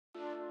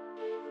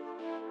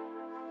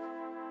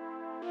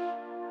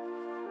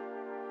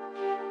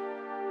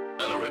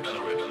Welcome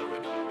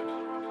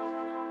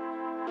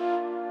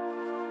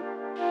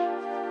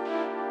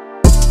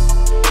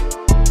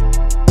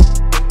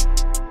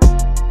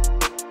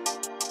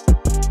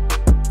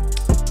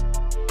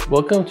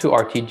to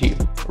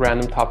RTG,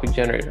 Random Topic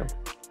Generator,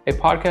 a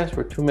podcast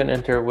where two men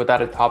enter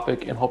without a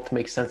topic and hope to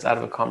make sense out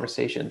of the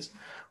conversations.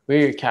 We're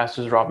your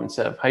casters, Rob and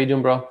Sev. How you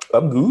doing, bro?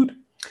 I'm good.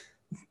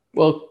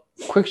 Well,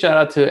 quick shout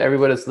out to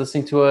everybody that's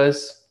listening to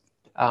us.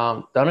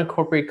 Down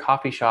Incorporate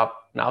Coffee Shop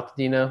in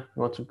Altadena.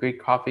 You want some great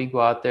coffee,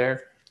 go out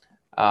there.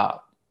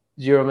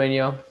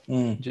 Gyromania,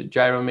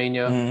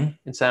 Gyromania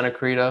in Santa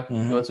Clarita.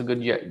 You want some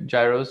good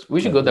gyros? We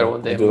should go there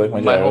one day. I do like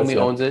my gyros, homie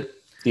owns it.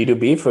 Do you do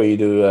beef or you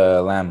do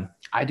lamb?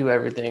 I do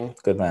everything.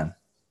 Good man.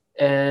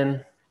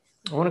 And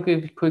I want to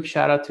give a quick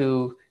shout out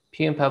to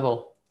PM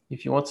Pebble.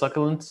 If you want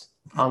succulents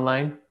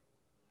online,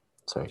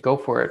 go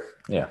for it.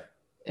 Yeah.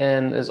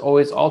 And as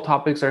always, all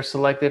topics are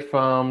selected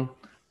from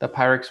the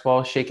Pyrex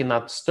Ball Shaking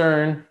Not the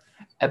Stern,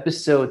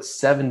 episode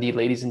 70,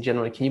 ladies and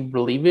gentlemen. Can you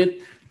believe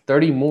it?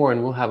 30 more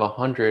and we'll have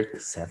 100.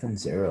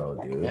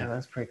 7-0, dude. Yeah,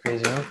 that's pretty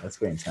crazy, huh? That's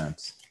very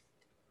intense.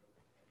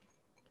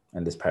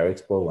 And this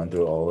Pyrex Ball went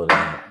through all of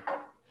that.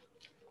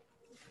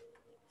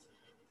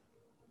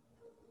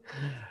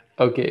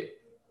 Okay.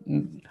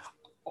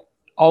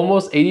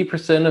 Almost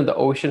 80% of the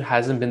ocean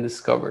hasn't been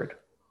discovered.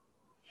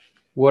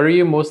 What are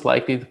you most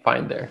likely to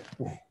find there?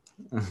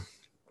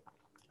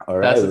 All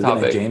right, that's the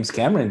topic. James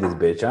Cameron this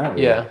bitch, aren't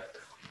we? Yeah.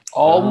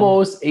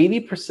 Almost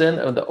 80%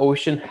 of the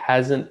ocean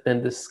hasn't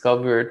been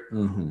discovered.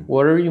 Mm-hmm.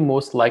 What are you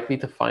most likely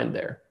to find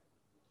there?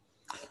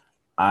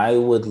 I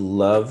would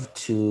love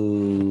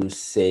to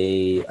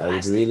say I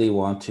would really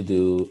want to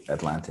do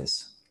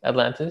Atlantis.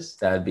 Atlantis?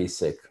 That'd be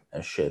sick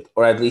as shit.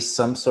 Or at least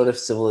some sort of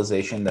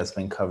civilization that's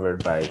been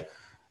covered by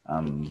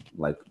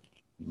like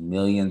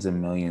millions and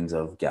millions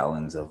of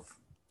gallons of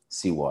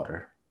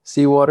seawater.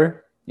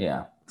 Seawater?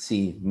 Yeah.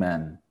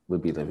 Seamen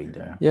would be living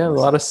there. Yeah, a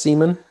lot of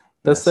seamen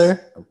that's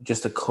there.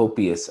 Just a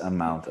copious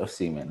amount of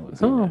seamen would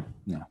be there.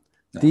 Yeah.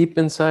 Deep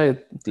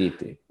inside.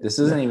 Deep. This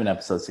isn't even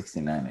episode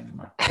 69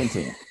 anymore.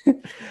 Continue.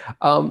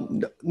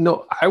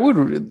 No, I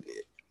would.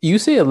 You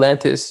say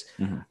Atlantis.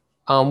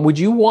 Mm-hmm. Would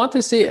you want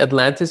to say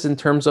Atlantis in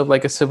terms of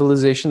like a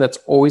civilization that's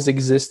always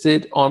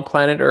existed on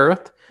planet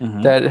Earth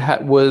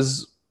that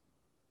was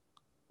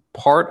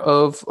part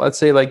of, let's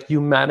say, like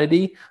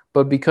humanity,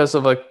 but because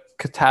of a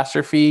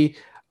catastrophe,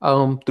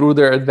 through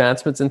their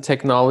advancements in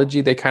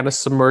technology, they kind of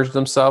submerged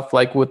themselves,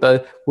 like with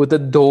a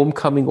dome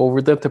coming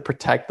over them to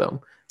protect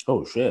them.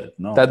 Oh shit!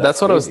 No, that's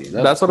what crazy.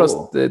 That's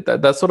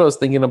what I was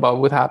thinking about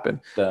would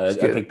happen. I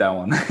picked that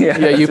one.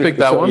 yeah, you picked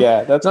that one.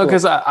 Yeah, that's no,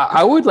 because cool.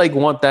 I would like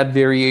want that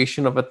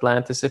variation of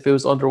Atlantis if it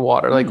was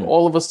underwater. Like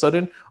all of a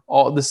sudden,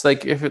 all this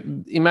like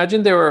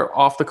imagine they were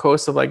off the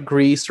coast of like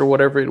Greece or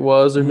whatever it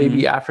was, or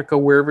maybe Africa,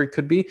 wherever it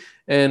could be,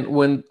 and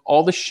when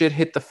all the shit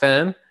hit the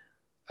fan,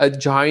 a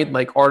giant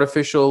like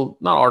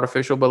not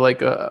artificial, but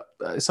like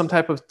some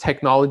type of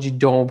technology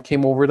dome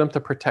came over them to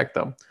protect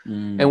them.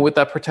 And with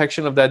that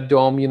protection of that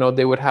dome,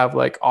 they would have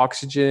like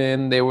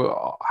oxygen, they would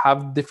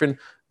have different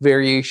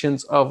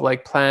variations of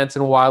like plants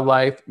and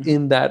wildlife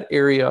in that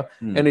area.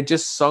 And it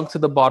just sunk to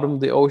the bottom of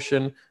the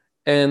ocean,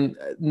 and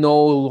no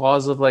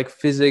laws of like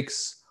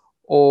physics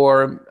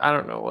or I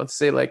don't know, let's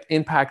say like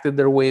impacted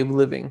their way of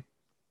living.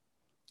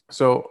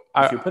 So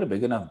if you put a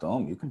big enough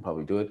dome, you can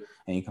probably do it,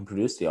 and you can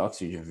produce the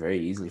oxygen very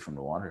easily from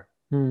the water.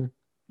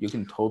 You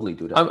can totally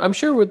do that. I'm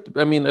sure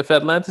if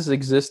Atlantis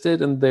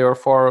existed and they are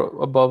far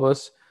above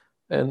us,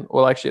 and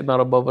well, actually not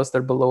above us,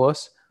 they're below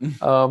us.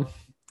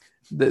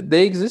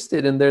 They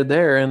existed and they're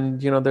there, and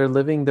they're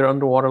living their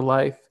underwater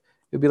life.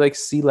 It'd be like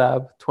Sea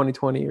Lab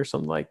 2020 or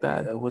something like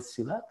that. What's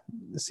Sea Lab?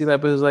 Sea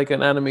Lab is like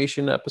an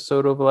animation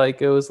episode of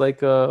like it was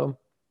like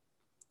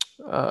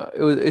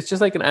it's just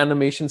like an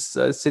animation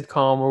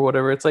sitcom or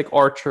whatever. It's like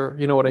Archer,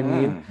 you know what I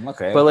mean?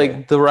 Okay. But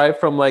like derived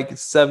from like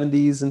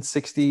 70s and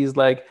 60s,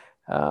 like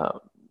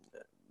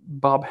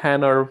Bob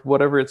Hanna or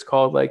whatever it's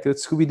called, like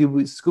it's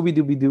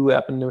Scooby-Doo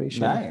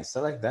animation. Nice, I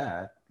like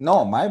that.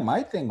 No, my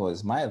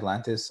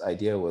Atlantis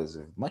idea was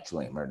much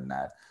lamer than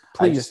that.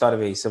 Please. I just thought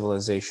of a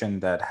civilization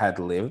that had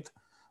lived.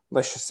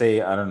 Let's just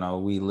say, I don't know,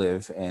 we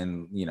live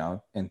in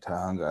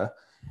Tahunga,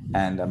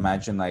 and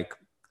imagine like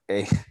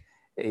a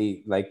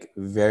like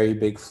very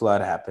big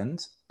flood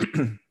happens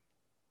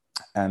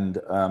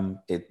and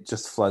it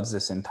just floods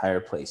this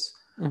entire place,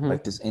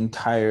 like this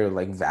entire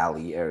like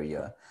valley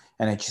area,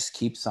 and it just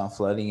keeps on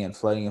flooding and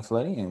flooding and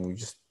flooding, and we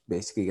just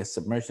basically get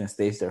submerged and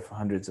stays there for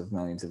hundreds of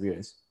millions of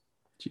years.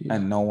 Jeez.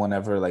 And no one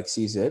ever like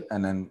sees it,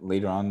 and then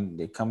later on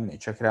they come and they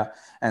check it out.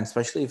 And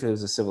especially if it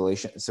was a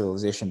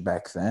civilization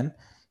back then,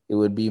 it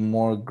would be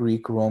more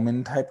Greek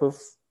Roman type of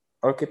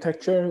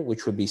architecture,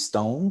 which would be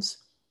stones,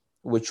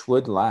 which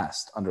would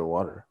last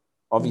underwater.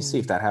 Obviously,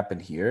 if that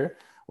happened here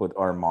with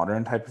our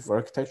modern type of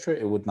architecture,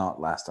 it would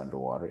not last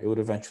underwater. It would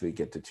eventually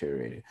get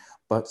deteriorated.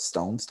 But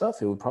stone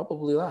stuff, it would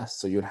probably last.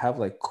 So you'd have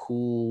like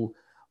cool,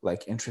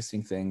 like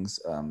interesting things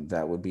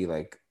that would be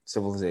like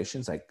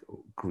civilizations, like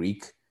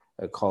Greek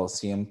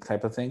Colosseum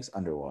type of things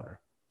underwater.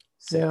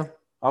 Sick. Yeah.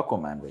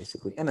 Aquaman,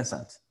 basically, in a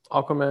sense.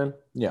 Aquaman.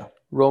 Yeah.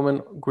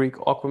 Roman Greek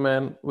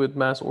Aquaman with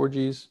mass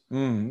orgies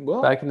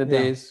Well, back in the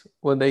days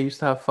when they used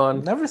to have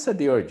fun. Never said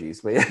the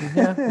orgies, but yeah.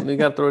 Yeah, we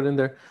got to throw it in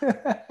there.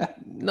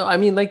 No, I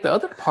mean, like the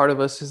other part of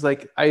us is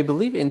like, I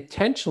believe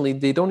intentionally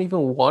they don't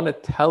even want to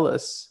tell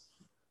us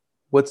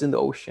what's in the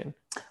ocean.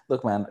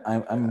 Look, man,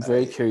 I'm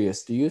very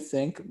curious. Do you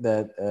think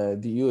that,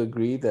 do you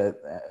agree that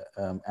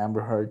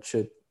Amber Heard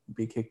should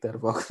be kicked out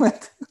of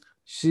Aquaman?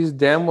 She's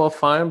damn well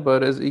fine,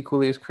 but as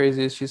equally as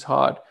crazy as she's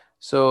hot.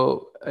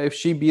 So if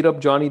she beat up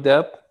Johnny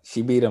Depp,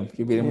 She beat him.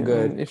 She beat him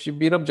good. if she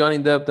beat up Johnny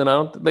Depp, then I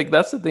don't like.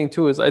 That's the thing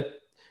too. Is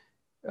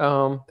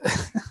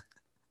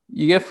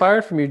you get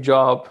fired from your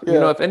job. Yeah. You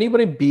know, if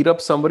anybody beat up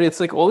somebody,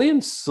 it's like only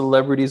in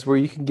celebrities where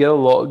you can get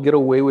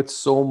away with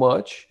so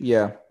much.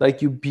 Yeah.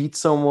 Like you beat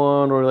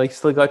someone or like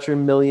still got your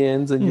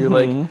millions and your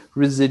like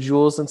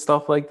residuals and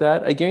stuff like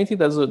that. I guarantee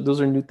those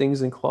are new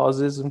things in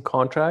clauses and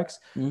contracts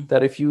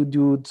that if you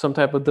do some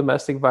type of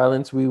domestic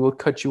violence, we will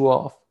cut you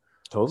off.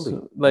 Totally.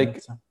 So,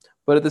 like,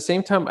 but at the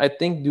same time, I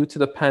think due to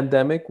the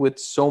pandemic with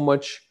so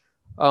much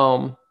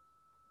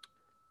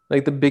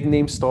like the big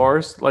name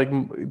stars like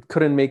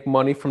couldn't make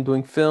money from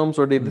doing films,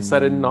 or they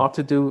decided not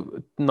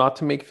to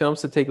make films,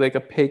 to take like a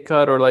pay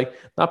cut, or like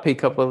not pay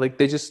cut, but like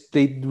they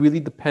really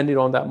depended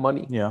on that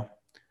money. Yeah.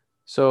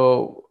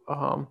 So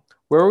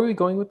where were we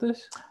going with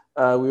this?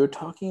 We were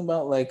talking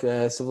about like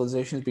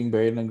civilizations being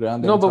buried in the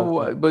ground. No,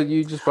 but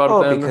you just brought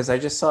up because I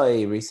just saw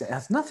a recent, it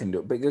has nothing to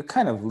do, but it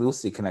kind of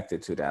loosely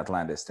connected to the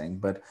Atlantis thing.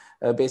 But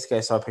basically,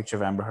 I saw a picture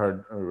of Amber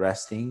Heard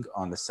resting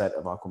on the set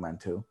of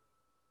Aquaman 2,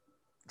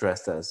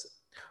 dressed as.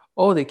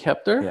 Oh, they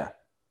kept her? Yeah.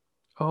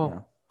 Oh,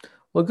 yeah.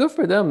 Well, good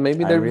for them.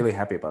 Maybe they're really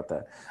happy about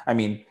that. I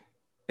mean,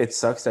 it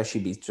sucks that she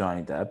beats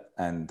Johnny Depp,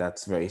 and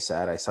that's very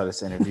sad. I saw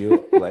this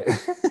interview. Like,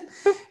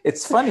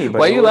 it's funny, but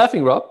why are you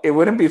laughing, Rob? It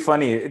wouldn't be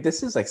funny.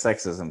 This is like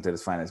sexism to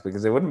its finest,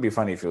 because it wouldn't be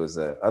funny if it was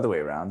the other way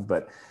around.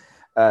 But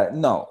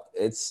no,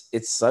 it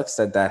sucks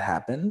that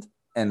happened.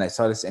 And I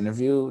saw this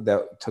interview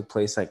that took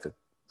place like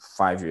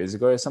 5 years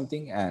ago or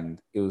something,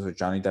 and it was with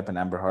Johnny Depp and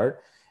Amber Heard.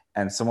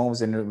 And someone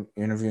was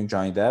interviewing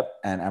Johnny Depp,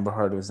 and Amber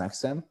Heard was next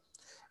to him,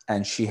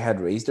 and she had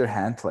raised her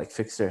hand to like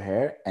fix her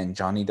hair, and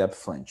Johnny Depp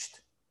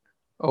flinched.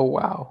 Oh,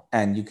 wow.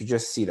 And you could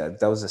just see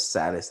that was the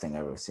saddest thing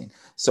I've ever seen.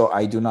 So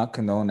I do not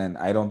condone, and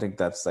I don't think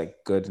that's like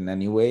good in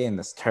any way, and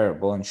that's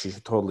terrible, and she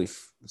should totally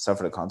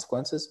suffer the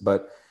consequences.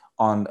 But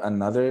on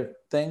another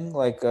thing,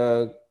 like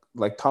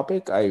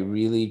topic, I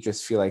really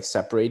just feel like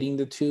separating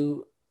the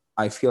two,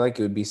 I feel like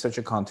it would be such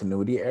a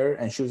continuity error.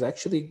 And she was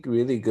actually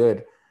really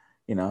good,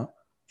 you know.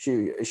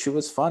 She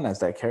was fun as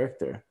that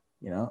character,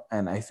 you know,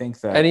 and I think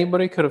that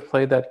anybody could have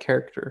played that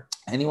character.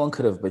 Anyone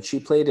could have, but she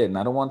played it, and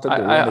I don't want them to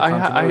ruin the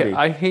continuity.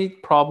 I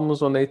hate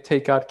problems when they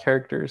take out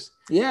characters.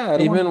 Yeah,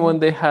 even when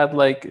they had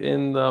like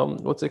in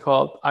what's it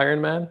called,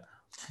 Iron Man,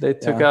 they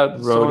took out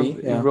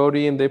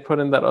Rhodey, and they put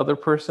in that other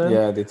person.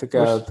 Yeah, they took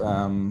out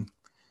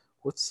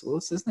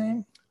what's his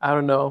name? I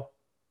don't know.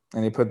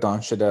 And they put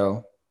Don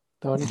Cheadle.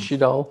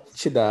 Cheadle,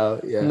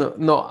 yeah.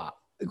 No.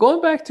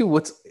 Going back to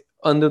what's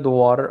under the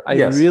water,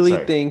 I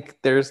think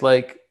there's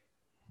like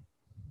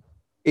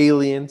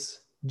aliens,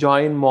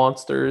 giant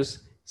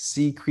monsters,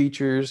 sea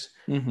creatures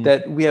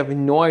that we have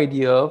no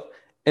idea of,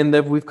 and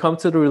that we've come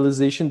to the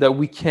realization that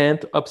we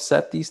can't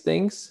upset these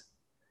things,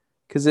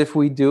 because if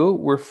we do,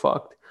 we're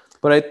fucked.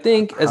 But I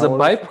think as a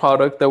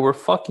byproduct that we're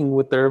fucking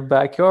with their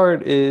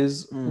backyard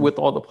is with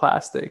all the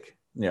plastic.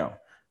 Yeah.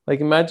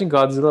 Like imagine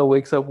Godzilla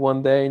wakes up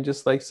one day and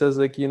just like says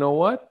like, you know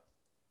what?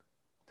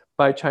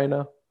 Bye,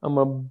 China. I'm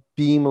gonna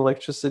beam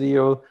electricity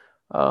or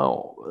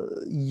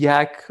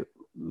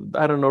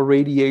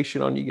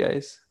radiation on you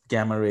guys.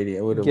 Gamma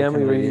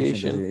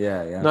radiation.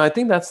 Yeah. No, I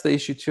think that's the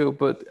issue too.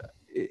 But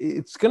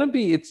it's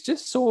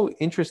just so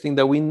interesting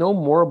that we know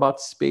more about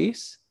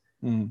space.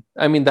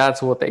 I mean,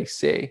 that's what they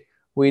say.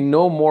 We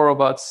know more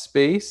about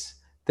space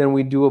than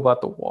we do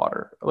about the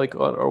water. Like,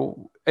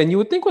 and you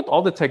would think with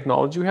all the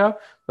technology we have,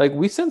 like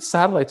we send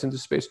satellites into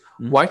space.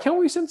 Why can't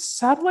we send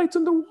satellites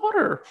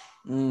underwater?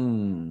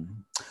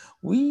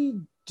 We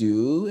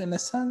do, in a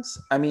sense.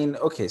 I mean,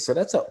 okay, so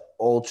that's an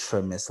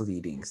ultra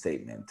misleading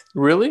statement.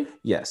 Really?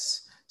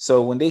 Yes.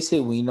 So when they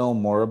say we know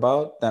more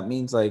about, that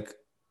means like,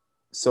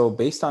 so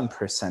based on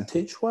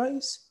percentage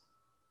wise,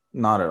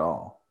 not at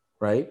all,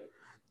 right?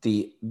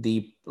 The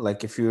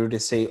like if you were to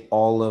say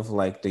all of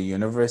like the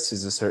universe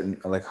is a certain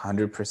like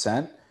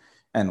 100%,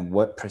 and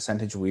what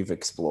percentage we've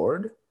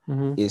explored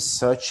is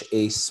such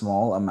a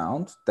small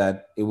amount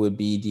that it would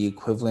be the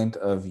equivalent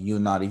of you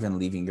not even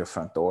leaving your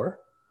front door.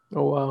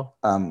 Oh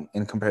wow.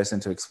 In comparison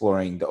to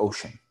exploring the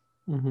ocean.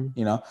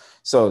 You know,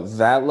 so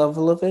that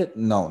level of it,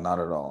 no, not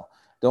at all.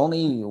 The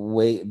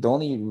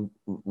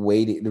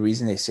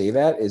reason they say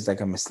that is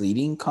like a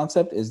misleading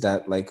concept is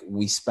that like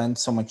we spend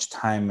so much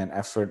time and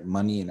effort,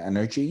 money and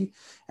energy,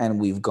 and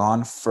we've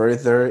gone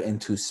further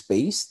into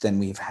space than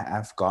we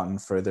have gotten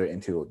further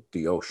into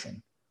the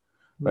ocean,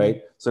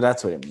 right? So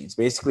that's what it means.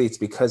 Basically, it's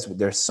because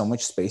there's so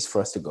much space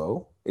for us to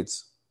go.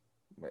 It's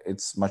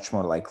much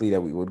more likely that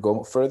we would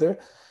go further.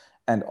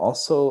 And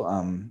also,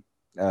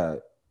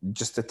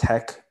 just the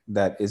tech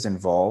that is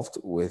involved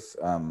with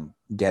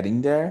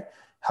getting there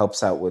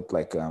helps out with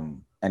like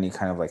any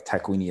kind of like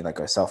tech we need, like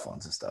our cell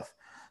phones and stuff.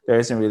 There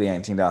isn't really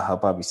anything that'll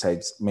help out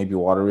besides maybe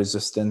water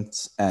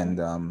resistance and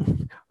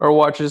Or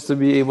watches to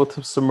be able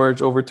to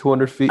submerge over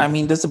 200 feet. I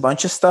mean, there's a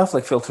bunch of stuff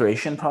like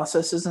filtration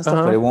processes and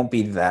stuff, but it won't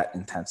be that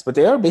intense. But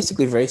they are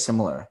basically very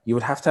similar. You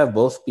would have to have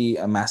both be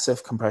a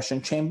massive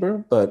compression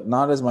chamber, but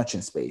not as much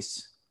in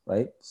space,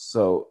 right?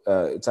 So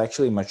it's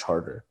actually much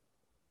harder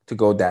to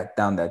go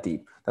down that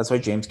deep. That's why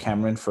James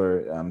Cameron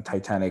for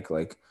Titanic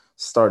like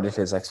started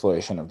his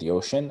exploration of the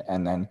ocean,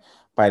 and then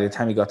by the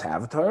time he got to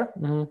Avatar,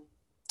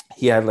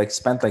 he had like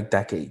spent like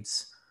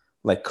decades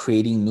like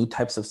creating new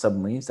types of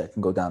submarines that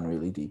can go down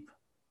really deep.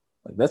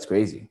 Like that's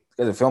crazy.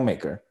 This guy's a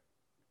filmmaker.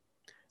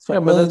 Yeah,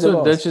 but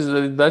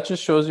that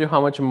just shows you how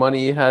much money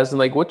he has. And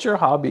like, what's your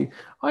hobby?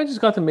 I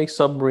just got to make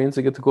submarines.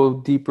 I get to go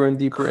deeper and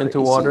deeper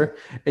into water.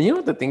 And you know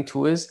what the thing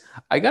too is?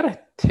 I gotta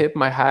tip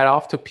my hat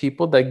off to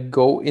people that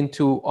go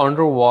into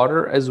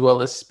underwater as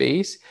well as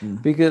space,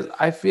 because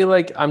I feel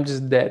like I'm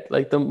just dead.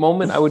 Like the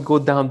moment I would go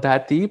down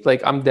that deep,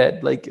 like I'm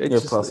dead. Like it's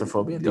just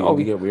claustrophobia. Do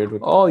you get weird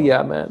with? Oh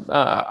yeah, man.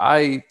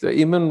 I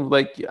even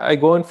like I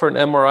go in for an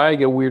MRI, I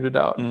get weirded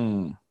out.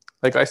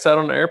 Like I sat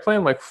on an airplane,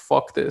 I'm like,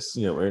 fuck this.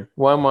 Yeah, weird.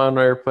 Why am I on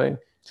an airplane?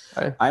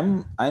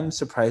 I'm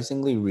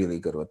surprisingly really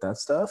good with that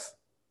stuff.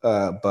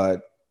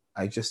 But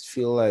I just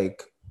feel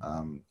like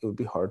it would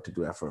be hard to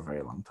do that for a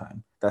very long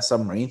time. That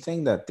submarine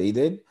thing that they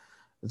did,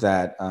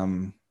 that how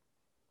long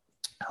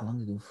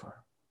did they do for?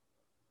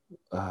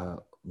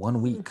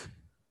 1 week.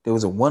 There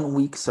was a 1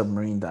 week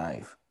submarine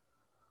dive.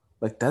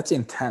 Like that's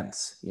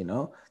intense, you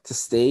know? To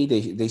stay,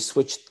 they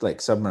switched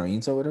like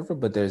submarines or whatever,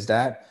 but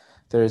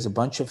there's a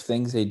bunch of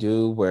things they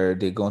do where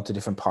they go into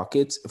different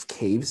pockets of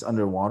caves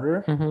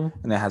underwater,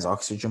 and it has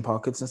oxygen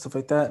pockets and stuff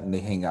like that, and they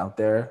hang out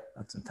there.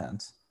 That's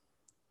intense.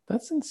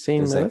 That's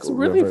insane, man. That's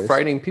really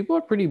frightening. People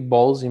are pretty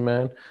ballsy,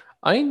 man.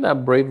 I ain't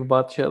that brave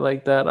about shit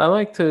like that. I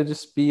like to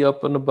just be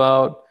up and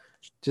about,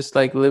 just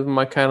like live in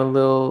my kind of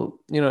little,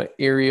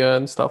 area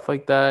and stuff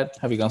like that.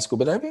 Have you gone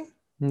scuba diving?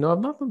 No,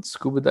 I've not done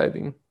scuba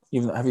diving.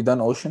 Have you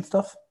done ocean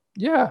stuff?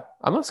 Yeah,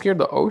 I'm not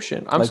scared of the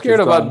ocean. I'm scared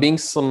about being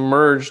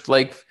submerged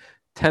like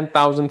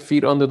 10,000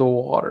 feet under the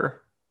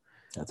water.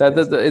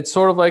 It's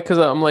sort of like, because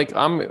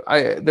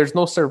there's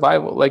no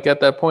survival. Like at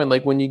that point,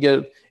 like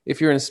if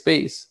you're in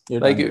space, you're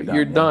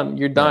done.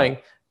 You're dying. Yeah.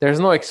 There's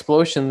no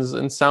explosions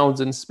and sounds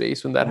in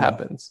space when that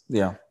happens.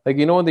 Yeah. Like,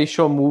 when they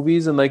show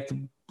movies and like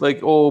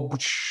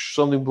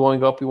something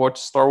blowing up, you watch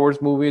a Star Wars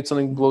movie and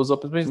something blows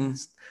up in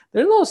space.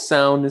 There's no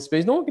sound in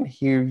space. No one can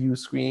hear you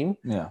scream.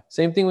 Yeah.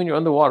 Same thing when you're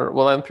underwater.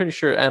 Well, I'm pretty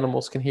sure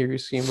animals can hear you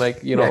scream.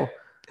 Like, know.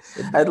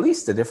 At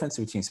least the difference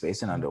between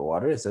space and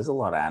underwater is there's a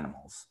lot of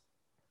animals.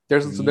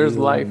 There's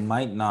life. You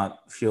might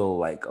not feel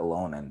like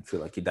alone and feel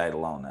like you died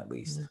alone at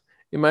least.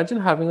 Imagine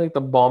having like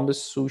the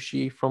bombest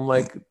sushi from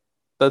like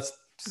that's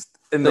just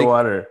in the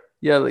water.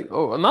 Yeah, like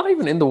not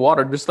even in the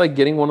water, just like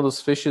getting one of those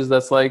fishes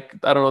that's like,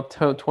 I don't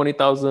know,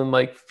 20,000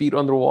 like feet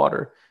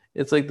underwater.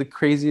 It's like the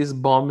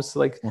craziest bombest,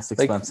 like most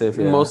expensive,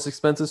 most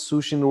expensive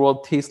sushi in the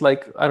world. Tastes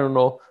like, I don't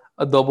know,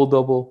 a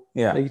double.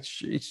 Yeah, like it's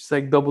just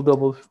like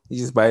double. You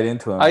just bite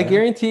into them. I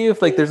guarantee you,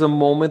 if like there's a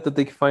moment that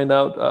they can find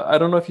out. I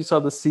don't know if you saw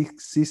the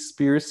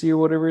Seaspiracy or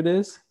whatever it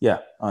is. Yeah,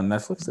 on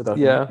Netflix.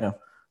 Yeah.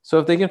 So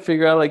if they can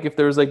figure out like if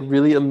there's like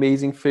really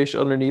amazing fish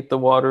underneath the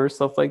water or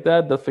stuff like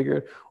that, they'll figure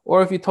it.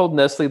 Or if you told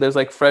Nestle there's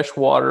like fresh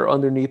water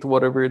underneath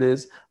whatever it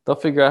is, they'll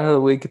figure out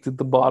how to get to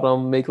the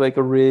bottom, make like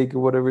a rig or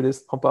whatever it is,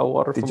 pump out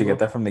water. Did you get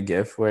that from the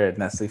GIF where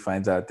Nestle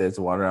finds out there's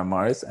water on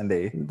Mars and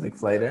they like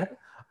fly there?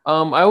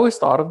 I always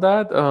thought of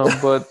that,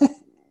 but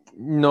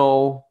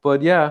no,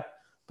 but yeah,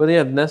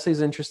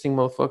 Nestle's interesting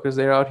motherfuckers.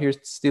 They're out here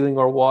stealing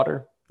our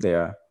water. They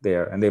are,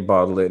 and they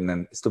bottle it, and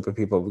then stupid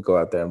people would go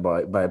out there and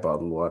buy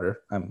bottled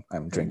water.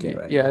 I'm drinking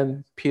right now. Yeah,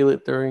 and peel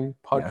it during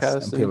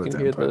podcasts, and you can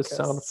hear the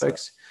sound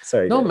effects.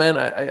 Sorry, no, man,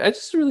 I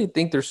just really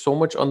think there's so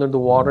much under the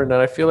water, and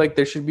I feel like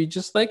there should be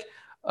just like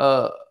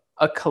a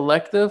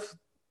collective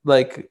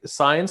like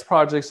science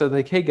projects that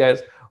like, hey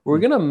guys, we're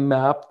gonna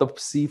map the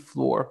sea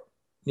floor.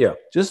 Yeah,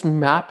 just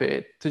map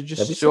it to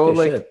just show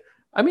like. Shit.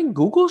 I mean,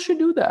 Google should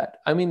do that.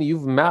 I mean,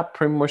 you've mapped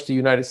pretty much the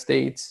United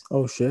States.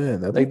 Oh shit,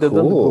 that'd be cool. They've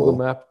done the Google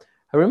map.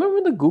 I remember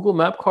when the Google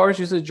Map cars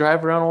used to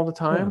drive around all the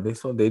time.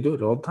 Yeah, they do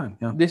it all the time.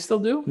 Yeah, they still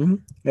do. Mm-hmm.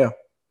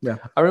 Yeah.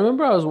 I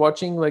remember I was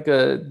watching like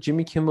a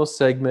Jimmy Kimmel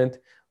segment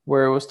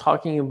where it was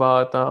talking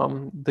about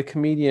the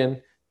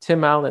comedian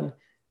Tim Allen,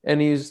 and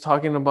he's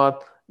talking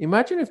about,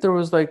 imagine if there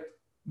was like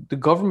the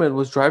government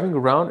was driving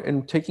around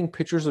and taking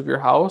pictures of your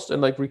house and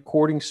like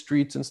recording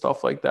streets and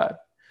stuff like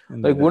that.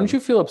 Like, wouldn't you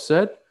feel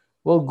upset?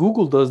 Well,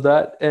 Google does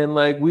that, and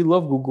like we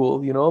love Google,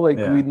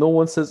 no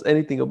one says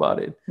anything about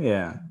it.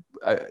 Yeah.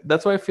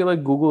 That's why I feel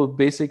like Google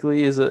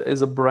basically is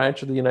a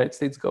branch of the United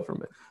States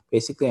government.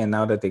 Basically, and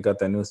now that they got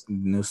that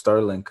new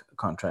Starlink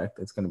contract,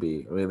 it's going to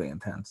be really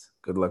intense.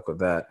 Good luck with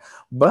that.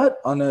 But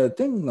on a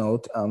thing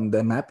note,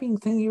 the mapping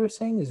thing you were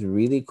saying is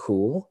really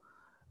cool.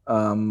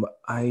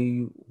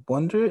 I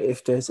wonder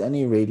if there's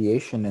any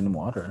radiation in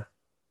water.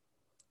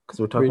 because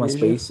we're talking about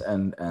Radiation. space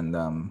and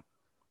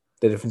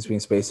the difference between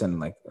space and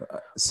like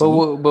But sea.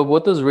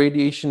 what does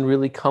radiation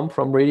really come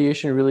from?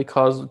 Radiation really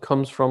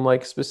comes from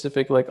like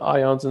specific like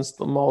ions and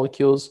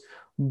molecules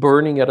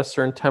burning at a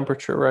certain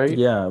temperature, right?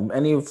 Yeah,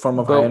 any form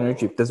of high But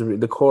energy. There's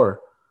the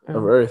core of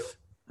yeah. Earth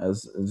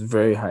is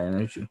very high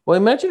energy. Well,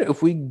 imagine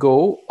if we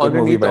go Good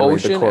movie, underneath the by the way, The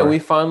ocean and Core. we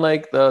find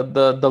like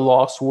the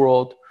lost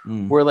world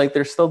where like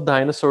there's still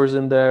dinosaurs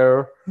in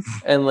there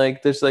and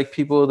like there's like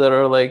people that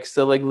are like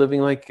still like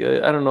living like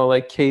I don't know,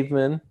 like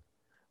cavemen,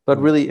 but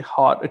really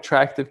hot,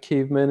 attractive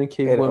cavemen and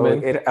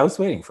cavewomen. I was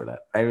waiting for that.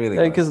 I really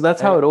Because was.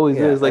 that's how it always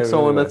Yeah, is. I Like really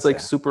someone that's was. like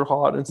Yeah. super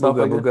hot and stuff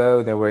Booga like that.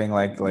 booga. They're wearing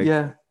like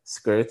Yeah.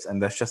 skirts,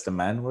 and that's just a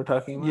man we're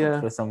talking about.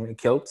 Yeah. For some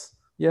kilts, I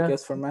Yeah.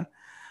 guess for men.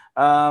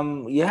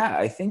 Yeah,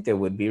 I think there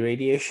would be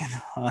radiation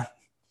on.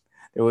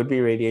 There would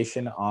be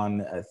radiation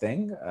on a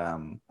thing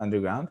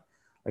underground,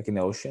 like in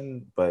the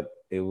ocean. But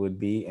it would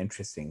be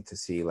interesting to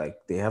see. Like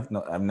they have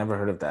no. I've never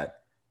heard of that.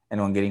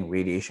 Anyone getting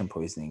radiation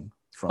poisoning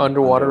from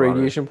Underwater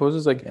radiation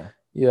poses like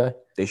yeah.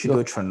 They should do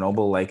a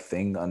Chernobyl-like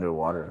thing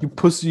underwater. You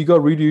pussy, you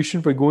got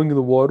radiation for going in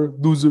the water,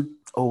 loser.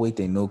 Oh wait,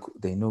 they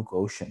nuke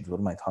oceans. What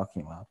am I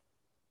talking about?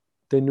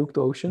 They nuked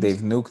the oceans? They've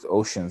nuked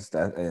oceans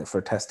that for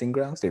testing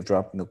grounds. They've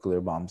dropped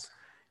nuclear bombs.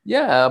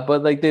 Yeah,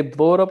 but like they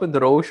blow it up into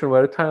the ocean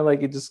by the time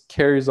like it just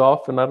carries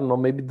off and I don't know,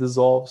 maybe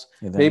dissolves.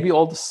 Maybe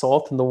all the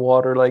salt in the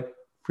water like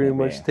pretty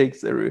much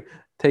takes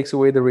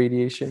away the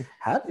radiation.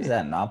 How does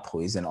that not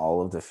poison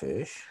all of the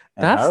fish?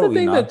 And that's the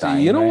thing that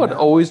you know what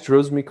always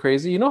drives me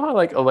crazy. You know how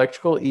like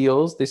electrical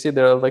eels, they say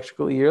they're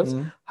electrical eels.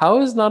 How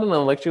is not an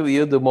electrical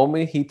eel the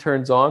moment he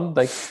turns on,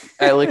 like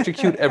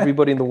electrocute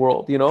everybody in the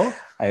world? You know?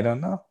 I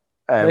don't know.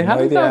 I have like, how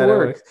no does idea that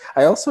work?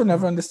 I also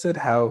never understood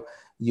how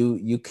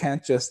you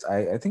can't just.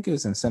 I think it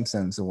was in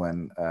Simpsons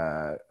when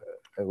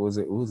it was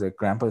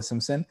Grandpa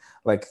Simpson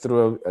like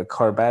threw a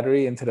car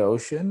battery into the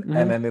ocean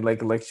and then it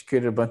like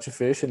electrocuted a bunch of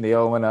fish and they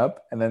all went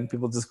up and then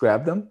people just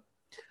grabbed them.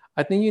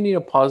 I think you need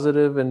a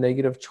positive and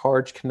negative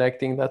charge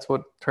connecting. That's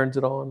what turns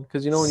it on.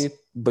 Because you know when you.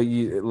 But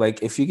you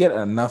like if you get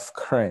enough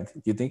current,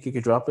 you think you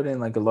could drop it in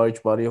like a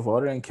large body of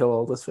water and kill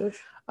all those fish?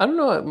 I don't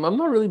know. I'm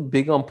not really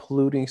big on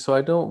polluting, so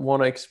I don't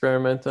want to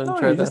experiment and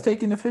try you're just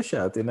taking the fish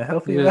out in a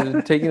healthy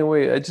way. Taking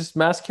away, just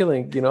mass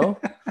killing. You know,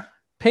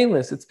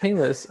 painless. It's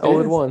painless all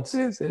at once.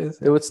 It is.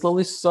 They would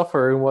slowly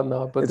suffer and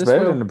whatnot. But it's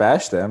better than to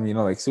bash them. You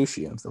know, like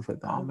sushi and stuff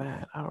like that. Oh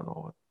man, I don't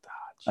know what.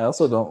 I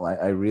also don't like.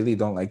 I really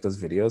don't like those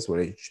videos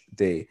where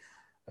they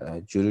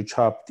judo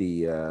chop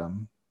the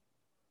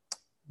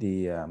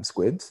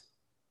squids.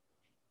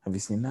 Have you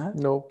seen that?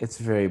 No. It's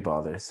very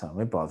bothersome.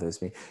 It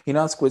bothers me. You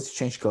know how squids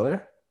change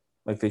color?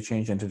 Like they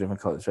change into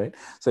different colors, right?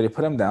 So they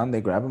put them down,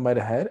 they grab them by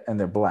the head, and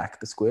they're black,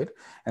 the squid.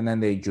 And then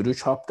they judo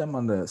chop them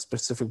on the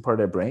specific part of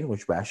their brain,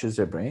 which bashes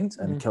their brains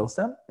and kills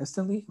them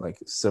instantly.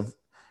 Like it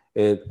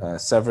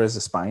severs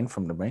the spine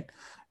from the brain.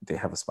 They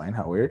have a spine,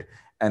 how weird.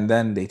 And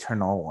then they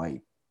turn all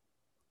white.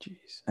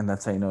 Jeez. And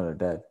that's how you know they're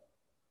dead.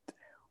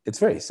 It's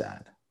very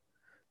sad.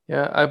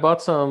 Yeah, I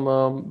bought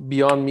some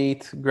Beyond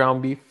Meat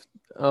ground beef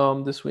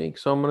this week,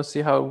 so I'm gonna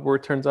see how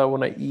it turns out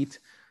when I eat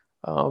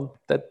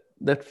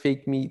that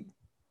fake meat.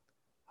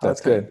 That's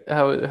good.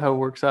 How it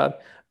works out,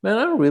 man.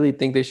 I don't really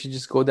think they should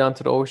just go down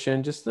to the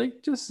ocean, just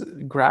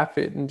graph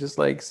it and just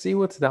like see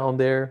what's down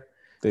there.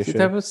 They see should.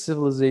 type of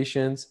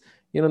civilizations.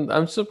 You know,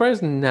 I'm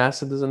surprised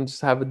NASA doesn't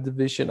just have a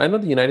division. I know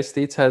the United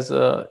States has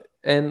the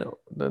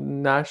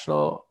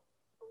National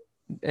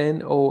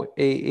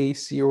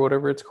NOAAC or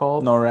whatever it's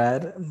called.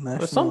 NORAD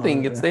or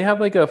something. They have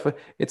like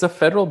it's a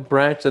federal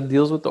branch that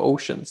deals with the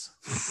oceans.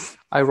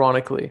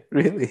 Ironically.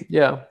 Really?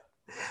 Yeah.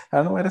 I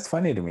don't know why that's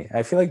funny to me.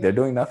 I feel like they're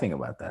doing nothing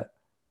about that.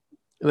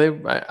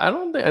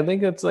 I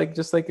think it's like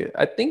just like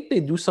I think they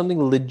do something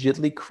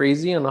legitly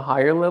crazy on a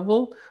higher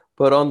level,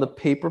 but on the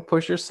paper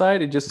pusher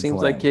side, it just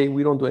seems like hey,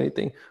 we don't do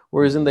anything.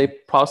 Whereas they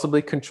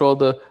possibly control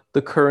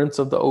the currents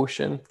of the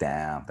ocean.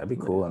 Damn, that'd be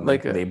cool. And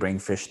like they bring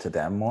fish to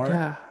them more.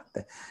 Yeah.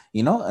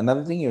 You know,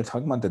 another thing you're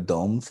talking about the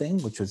dome thing,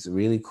 which was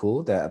really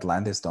cool, the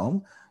Atlantis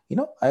dome. You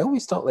know, I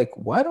always thought like,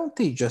 why don't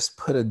they just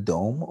put a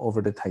dome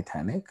over the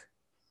Titanic?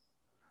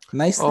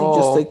 Nicely,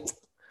 just like,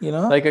 you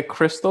know, like a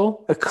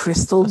crystal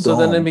dome. So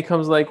then it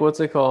becomes like, what's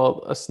it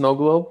called? A snow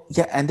globe?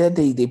 Yeah. And then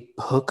they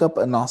hook up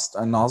a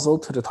nozzle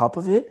to the top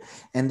of it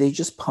and they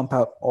just pump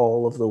out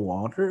all of the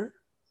water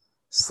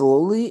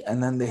slowly.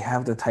 And then they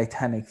have the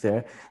Titanic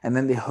there and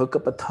then they hook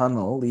up a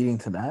tunnel leading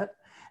to that.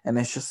 And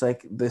it's just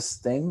like this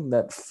thing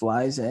that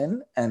flies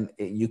in and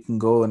you can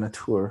go on a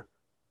tour.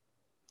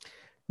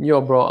 Yo,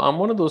 bro, I'm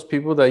one of those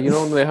people that, you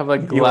know, they have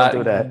like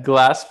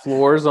glass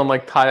floors on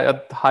like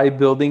high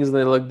buildings and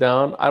they look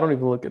down. I don't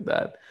even look at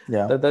that.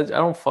 Yeah. I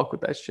don't fuck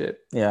with that shit.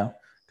 Yeah.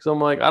 Because I'm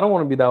like, I don't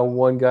want to be that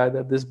one guy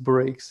that this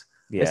breaks.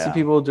 Yeah. I see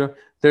people,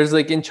 there's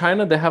like in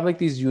China, they have like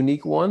these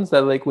unique ones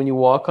that like when you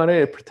walk on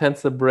it, it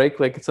pretends to break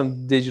like it's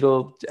some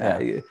digital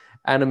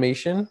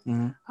animation.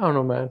 Mm-hmm. I don't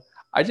know, man.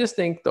 I just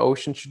think the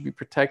ocean should be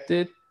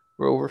protected.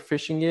 We're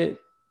overfishing it.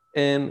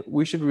 And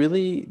we should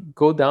really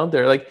go down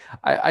there. Like,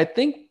 I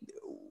think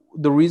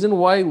the reason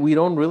why we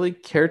don't really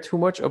care too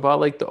much about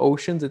like the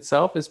oceans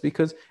itself is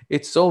because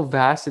it's so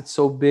vast, it's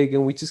so big,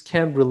 and we just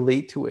can't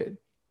relate to it.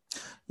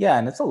 Yeah,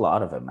 and it's a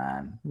lot of it,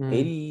 man. Mm.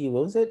 80,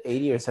 what was it?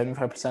 80 or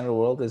 75% of the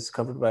world is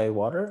covered by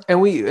water.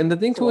 And the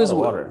thing too is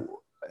water.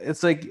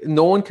 It's like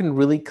no one can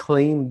really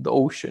claim the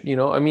ocean, you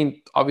know? I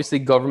mean, obviously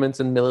governments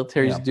and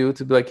militaries do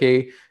to be like,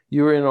 hey,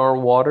 you're in our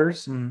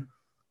waters. Mm.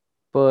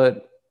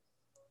 But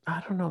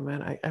I don't know,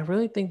 man. I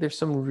really think there's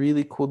some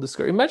really cool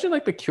discovery. Imagine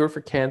like the cure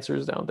for cancer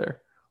is down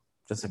there.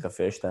 Just like a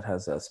fish that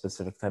has a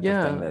specific type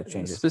of thing that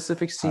changes.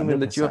 Specific semen 100%.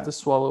 That you have to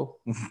swallow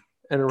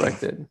and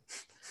erect it.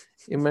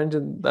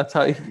 Imagine that's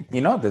how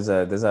you know, there's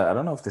a I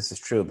don't know if this is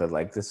true, but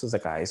like this was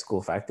like a high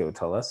school fact they would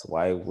tell us.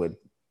 Why would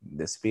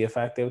this be a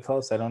fact they would tell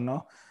us? I don't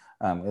know.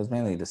 It was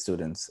mainly the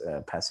students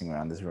passing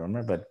around this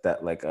rumor, but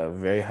that like a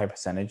very high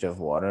percentage of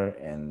water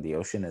in the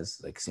ocean is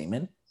like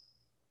semen,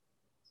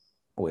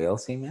 whale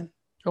semen.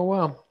 Oh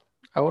wow,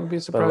 I wouldn't be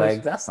surprised. But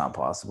like that's not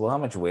possible. How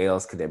much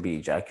whales could there be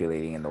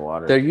ejaculating in the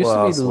water? There used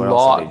to be a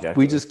lot.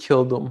 We just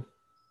killed them.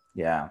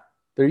 Yeah,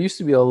 there used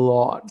to be a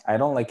lot. I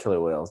don't like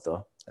killer whales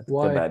though.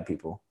 Why? They're bad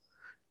people.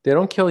 They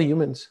don't kill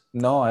humans.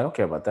 No, I don't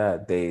care about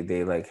that.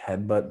 They like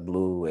headbutt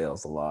blue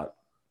whales a lot.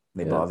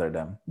 They bother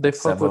them. They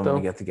fuck with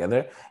them. Get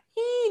together.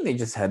 They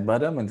just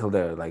headbutt them until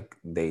they're like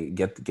they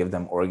give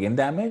them organ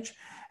damage,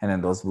 and then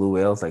those blue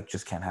whales like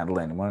just can't handle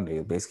it anymore, and they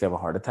basically have a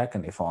heart attack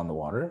and they fall in the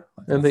water.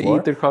 Like and they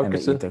eat their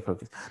carcasses.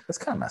 That's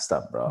kind of messed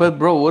up, bro. But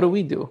bro, what do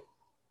we do?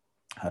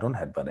 I don't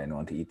headbutt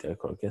anyone to eat their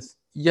carcass.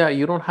 Yeah,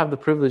 you don't have the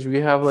privilege. We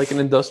have like an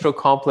industrial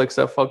complex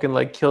that fucking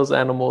like kills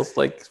animals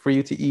like for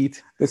you to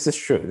eat. This is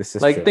true. This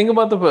is like true. Think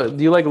about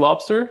do you like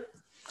lobster?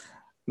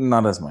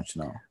 Not as much,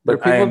 no.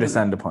 But I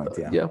understand the point,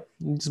 yeah. Yeah,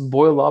 just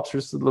boil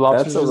lobsters. The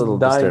lobsters that's a little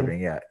dying.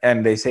 disturbing, yeah.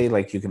 And they say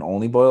like you can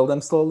only boil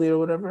them slowly or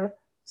whatever.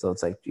 So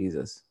it's like,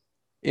 Jesus.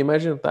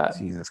 Imagine that.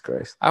 Jesus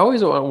Christ. I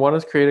always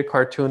wanted to create a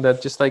cartoon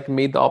that just like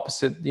made the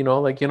opposite, you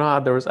know, like, you know how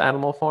there was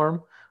Animal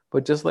Farm,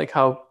 but just like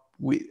how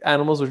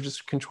animals were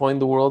just controlling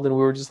the world and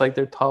we were just like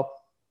their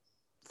top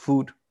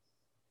food.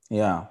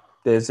 Yeah.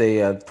 There's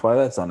a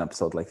Twilight Zone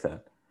episode like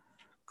that.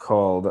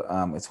 Called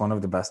it's one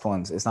of the best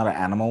ones. It's not an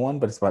animal one,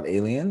 but it's about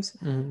aliens.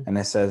 Mm-hmm. And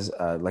it says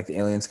like the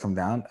aliens come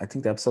down. I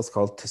think the episode's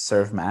called To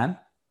Serve Man.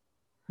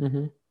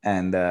 Mm-hmm.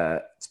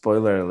 And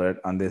spoiler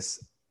alert on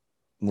this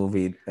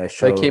movie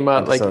show that came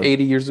out episode, like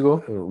 80 years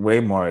ago.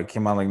 Way more. It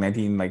came out like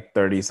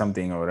 1930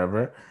 something or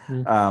whatever.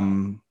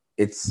 Mm-hmm.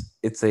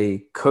 It's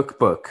a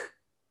cookbook,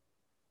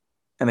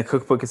 and the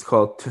cookbook is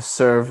called To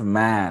Serve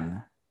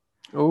Man.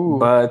 Oh,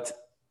 but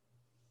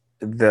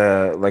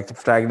the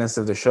protagonist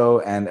of the show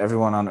and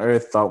everyone on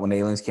Earth thought when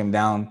aliens came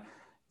down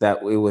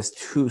that it was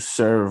to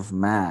serve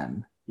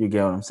man. You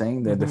get what I'm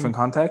saying? They're different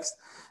contexts.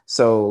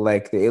 So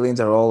like the aliens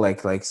are all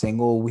like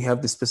saying, oh, we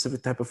have this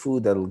specific type of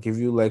food that'll give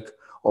you like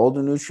all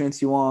the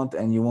nutrients you want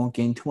and you won't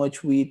gain too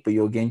much weight, but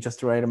you'll gain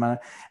just the right amount.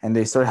 And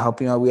they start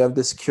helping out. We have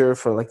this cure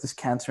for like this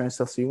cancer and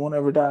stuff, so you won't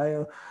ever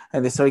die.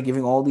 And they started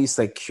giving all these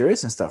like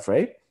cures and stuff,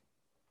 right?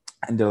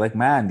 And they're like,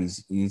 man,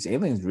 these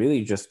aliens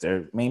really just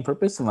their main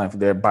purpose in life,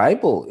 their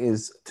Bible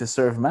is to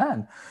serve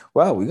man.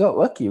 Wow, we got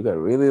lucky. We got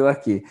really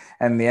lucky.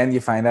 And in the end, you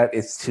find out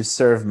it's to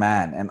serve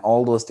man. And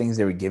all those things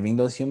they were giving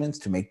those humans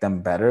to make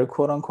them better,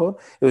 quote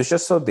unquote, it was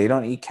just so they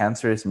don't eat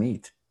cancerous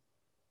meat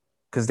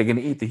because they're going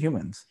to eat the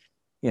humans,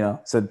 you know?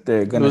 So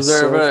they're going to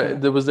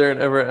Was there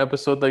ever an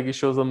episode like it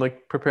shows them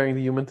like preparing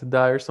the human to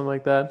die or something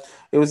like that?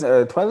 It was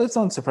Twilight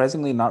Zone,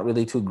 surprisingly not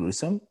really too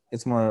gruesome.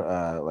 It's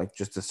more like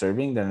just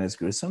disturbing than it's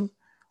gruesome.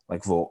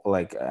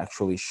 Like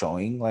actually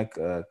showing like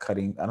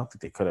cutting. I don't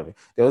think they could have.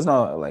 There was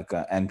no like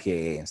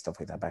NPAA and stuff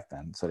like that back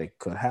then, so they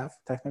could have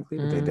technically,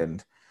 but they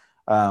didn't.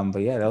 But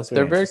yeah, that was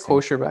they're very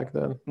kosher back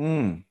then.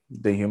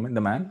 The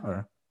man,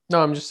 or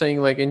no, I'm just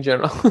saying like in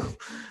general,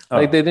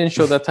 like they didn't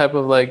show that type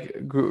of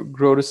like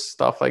grotesque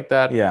stuff like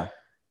that. Yeah,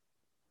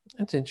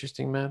 that's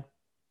interesting, man.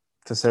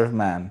 To Serve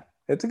Man.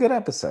 It's a good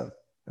episode.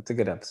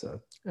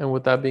 And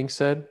with that being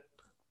said,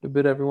 we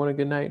bid everyone a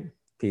good night.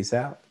 Peace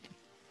out.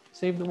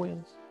 Save the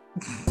whales.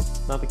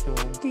 Not the killer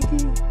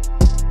ones.